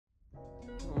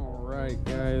Alright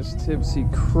guys, Tipsy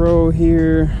Crow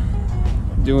here,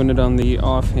 doing it on the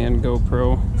offhand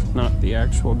GoPro, not the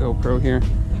actual GoPro here.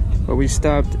 But we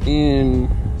stopped in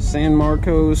San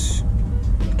Marcos,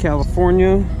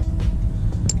 California,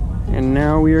 and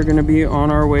now we are going to be on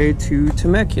our way to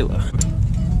Temecula.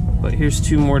 But here's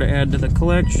two more to add to the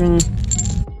collection.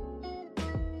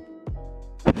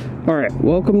 Alright,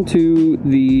 welcome to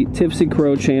the Tipsy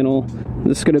Crow channel.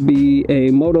 This is going to be a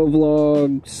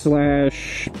motovlog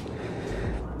slash,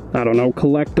 I don't know,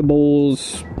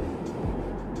 collectibles.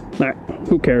 Nah,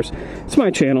 who cares? It's my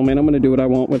channel, man. I'm going to do what I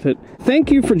want with it. Thank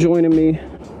you for joining me.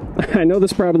 I know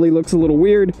this probably looks a little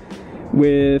weird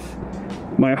with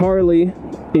my Harley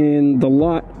in the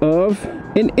lot of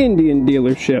an Indian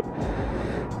dealership,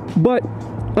 but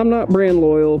I'm not brand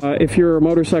loyal. If you're a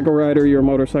motorcycle rider, you're a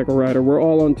motorcycle rider. We're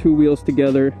all on two wheels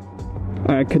together.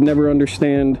 I could never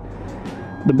understand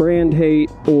the brand hate,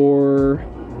 or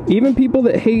even people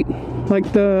that hate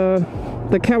like the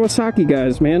Kawasaki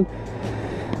guys, man,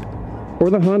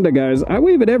 or the Honda guys. I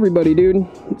wave at everybody, dude,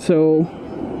 so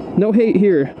no hate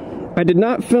here. I did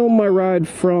not film my ride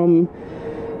from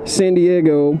San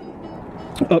Diego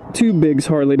up to Biggs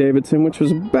Harley Davidson, which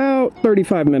was about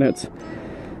 35 minutes,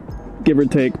 give or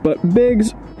take. But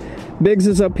Biggs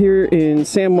is up here in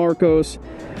San Marcos,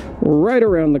 right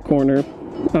around the corner.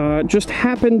 Just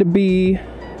happened to be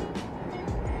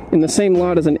in the same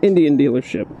lot as an Indian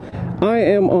dealership. I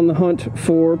am on the hunt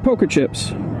for poker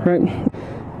chips, right?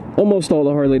 Almost all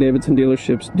the Harley Davidson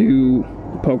dealerships do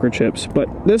poker chips, but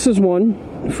this is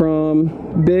one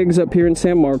from Biggs up here in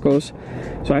San Marcos.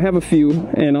 So I have a few,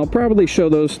 and I'll probably show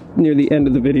those near the end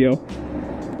of the video.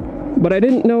 But I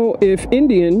didn't know if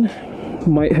Indian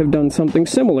might have done something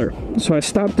similar. So I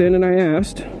stopped in and I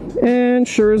asked, and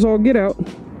sure as all get out,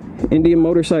 Indian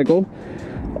Motorcycle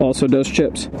also does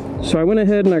chips. So I went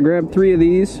ahead and I grabbed 3 of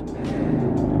these.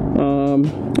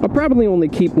 I'll probably only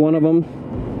keep one of them,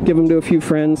 give them to a few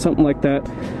friends, something like that.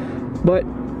 But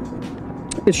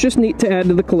it's just neat to add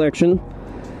to the collection.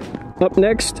 Up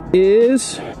next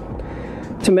is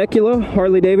Temecula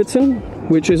Harley Davidson,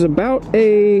 which is about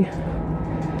a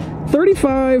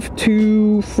 35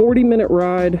 to 40 minute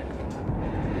ride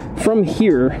from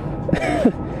here.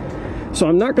 So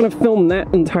I'm not going to film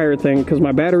that entire thing because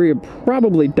my battery would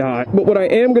probably die. But what I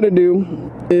am going to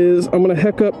do is I'm going to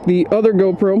hook up the other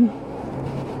GoPro.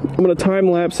 I'm going to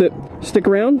time lapse it. Stick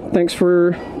around. Thanks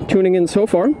for tuning in so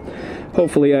far.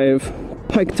 Hopefully I have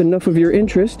piked enough of your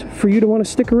interest for you to want to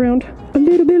stick around a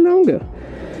little bit longer.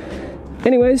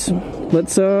 Anyways,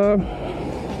 let's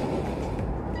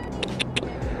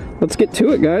get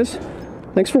to it, guys.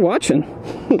 Thanks for watching.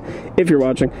 If you're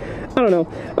watching. I don't know.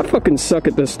 I fucking suck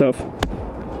at this stuff.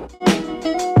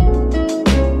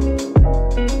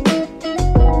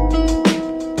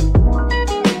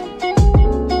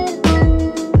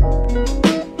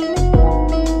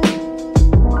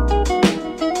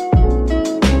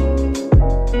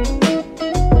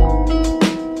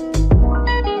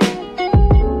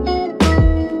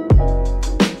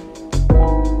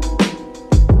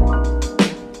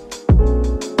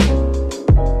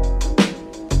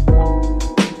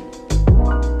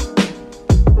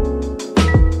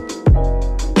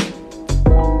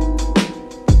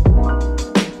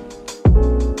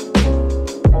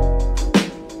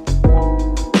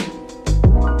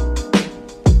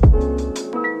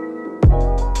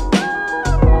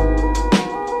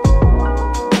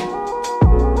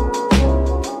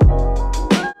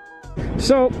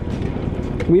 So,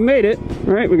 we made it,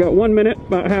 right? We got 1 minute,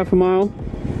 about half a mile,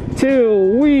 till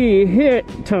we hit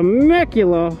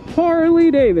Temecula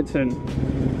Harley Davidson.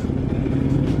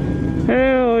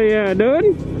 Hell yeah,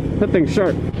 dude. That thing's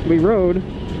sharp. We rode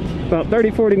about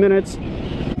 30-40 minutes.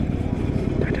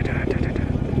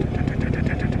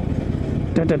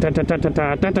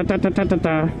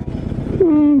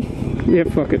 Yeah,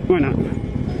 fuck it. Why not?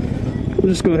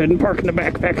 We'll just go ahead and park in the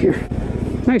back here.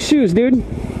 Nice shoes, dude.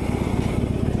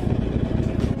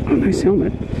 Oh, nice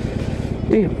helmet.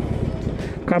 Damn.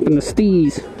 Copping the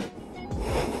steez.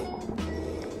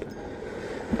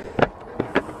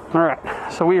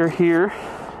 Alright, so we are here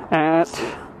at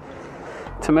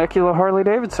Temecula Harley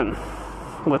Davidson.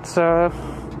 Let's go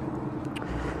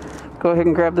ahead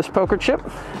and grab this poker chip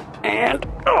and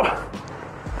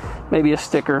maybe a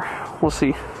sticker. We'll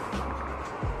see.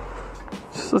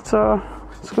 So let's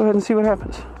go ahead and see what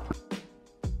happens.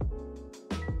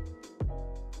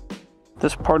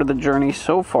 This part of the journey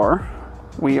so far,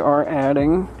 we are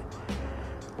adding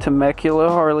Temecula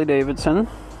Harley Davidson.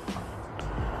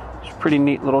 There's pretty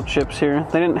neat little chips here.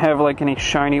 They didn't have like any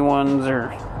shiny ones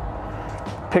or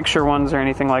picture ones or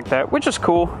anything like that, which is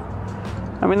cool.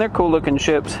 I mean, they're cool looking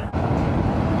chips.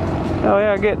 Oh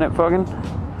yeah, getting it fucking.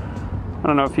 I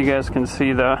don't know if you guys can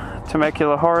see the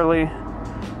Temecula Harley,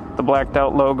 the blacked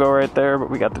out logo right there, but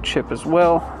we got the chip as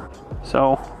well.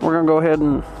 So we're gonna go ahead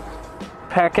and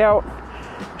pack out,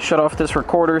 shut off this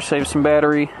recorder, save some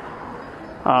battery,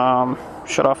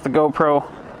 shut off the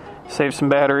GoPro, save some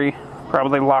battery,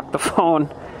 probably lock the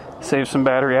phone, save some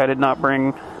battery. I did not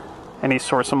bring any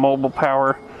source of mobile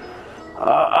power,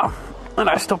 and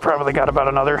I still probably got about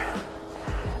another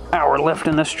hour left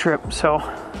in this trip, so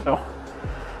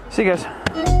see you guys.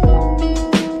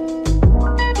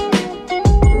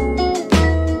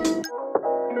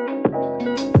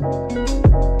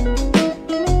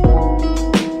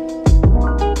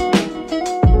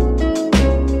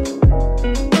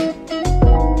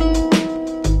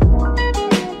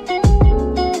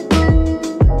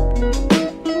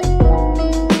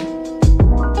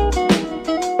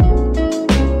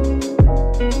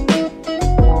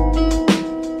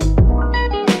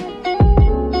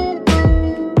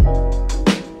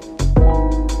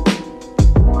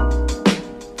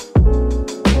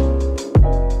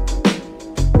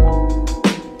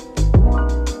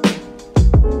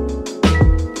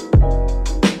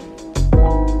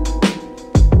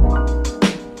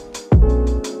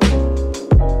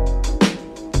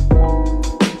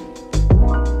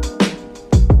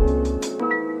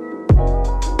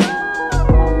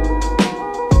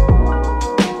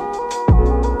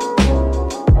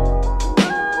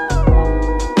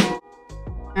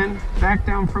 Back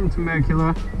down from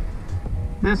Temecula.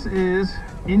 This is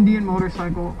Indian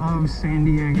Motorcycle of San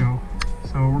Diego.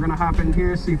 So we're gonna hop in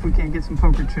here, see if we can't get some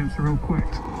poker chips real quick.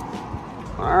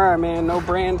 All right, man, no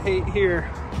brand hate here.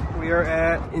 We are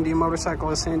at Indian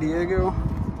Motorcycle of San Diego.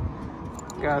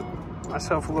 Got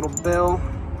myself a little bell.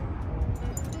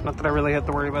 Not that I really have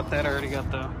to worry about that. I already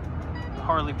got the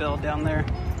Harley bell down there,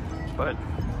 but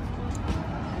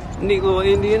neat little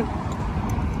Indian.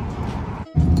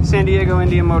 San Diego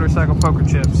Indian Motorcycle poker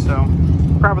chips. So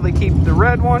probably keep the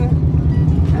red one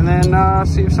and then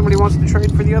see if somebody wants to trade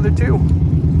for the other two.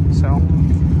 So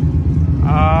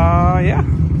yeah,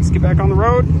 let's get back on the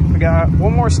road. We got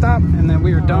one more stop and then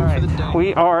we are done for the day.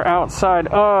 We are outside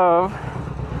of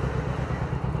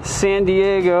San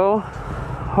Diego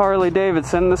Harley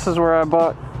Davidson. This is where I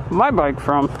bought my bike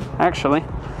from, actually.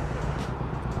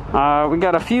 We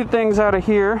got a few things out of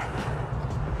here.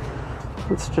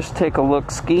 Let's just take a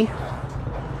look-ski.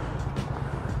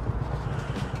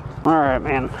 All right,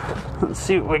 man. Let's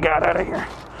see what we got out of here.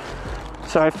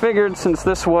 So I figured since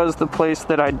this was the place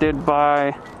that I did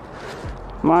buy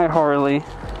my Harley,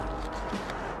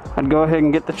 I'd go ahead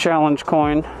and get the challenge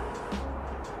coin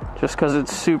just because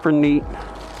it's super neat.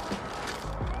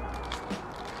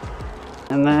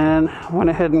 And then went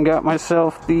ahead and got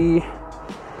myself the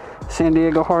San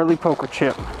Diego Harley poker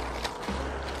chip.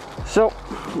 So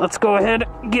let's go ahead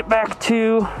and get back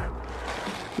to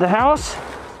the house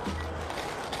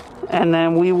and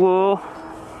then we will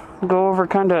go over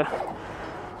kind of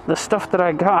the stuff that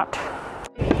I got.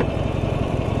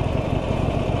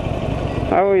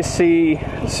 I always see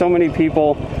so many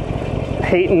people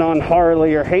hating on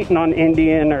Harley or hating on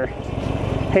Indian or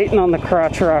hating on the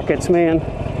crotch rockets, man.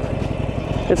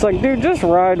 It's like, dude, just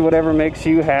ride whatever makes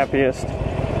you happiest,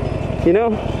 you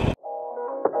know?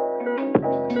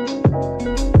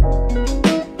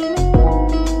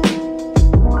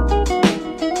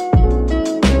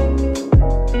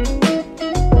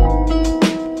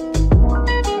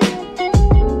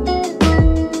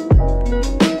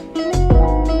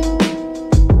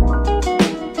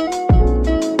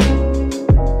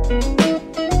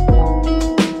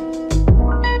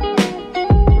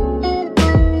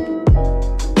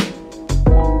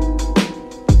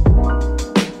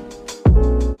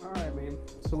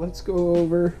 Let's go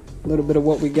over a little bit of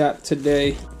what we got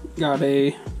today. Got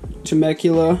a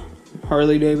Temecula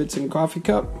Harley Davidson coffee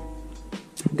cup.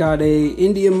 Got a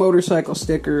Indian Motorcycle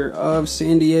sticker of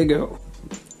San Diego.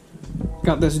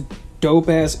 Got this dope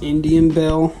ass Indian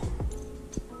bell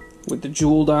with the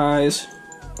jeweled eyes.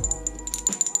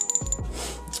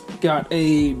 Got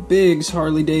a Biggs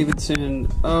Harley Davidson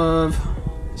of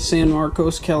San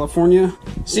Marcos, California.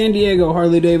 San Diego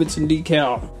Harley Davidson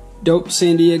decal. Dope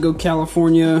San Diego,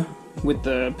 California with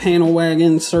the panel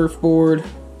wagon surfboard.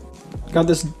 Got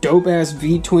this dope ass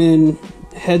V-twin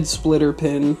head splitter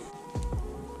pin.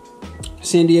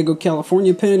 San Diego,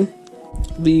 California pin.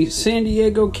 The San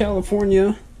Diego,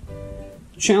 California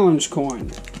challenge coin.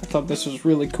 I thought this was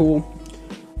really cool.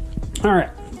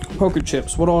 Alright, poker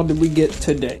chips. What all did we get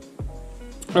today?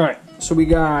 Alright, so we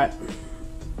got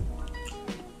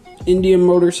Indian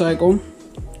Motorcycle.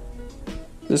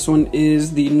 This one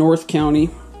is the North County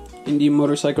Indian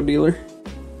Motorcycle dealer.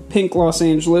 pink Los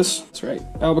Angeles. That's right,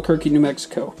 Albuquerque, New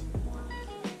Mexico.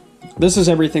 This is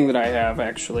everything that I have,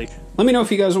 actually. Let me know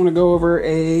if you guys want to go over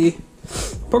a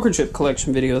poker chip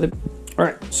collection video.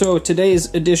 Alright, so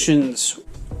today's additions.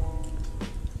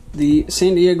 The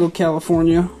San Diego,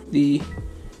 California. The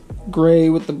gray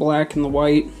with the black and the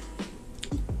white.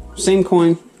 Same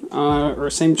coin, or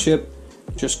same chip,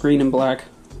 just green and black.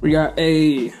 We got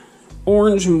a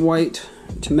orange and white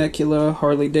Temecula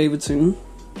Harley Davidson.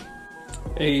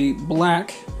 A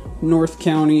black North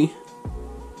County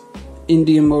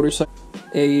Indian motorcycle.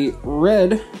 A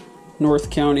red North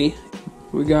County.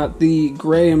 We got the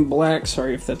gray and black,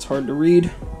 sorry if that's hard to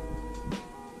read.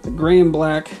 The gray and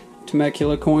black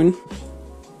Temecula coin.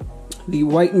 The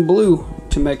white and blue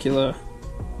Temecula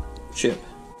chip.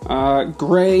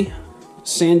 Gray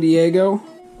San Diego.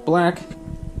 Black,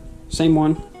 same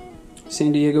one,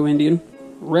 San Diego Indian.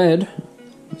 Red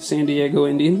San Diego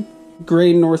Indian.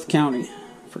 Gray North County.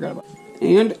 Forgot about that.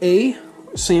 And a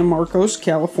San Marcos,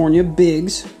 California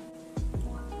Bigs.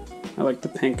 I like the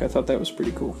pink. I thought that was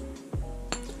pretty cool.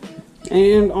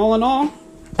 And all in all,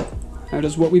 that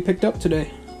is what we picked up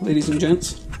today, ladies and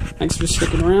gents. Thanks for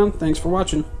sticking around. Thanks for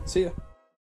watching. See ya.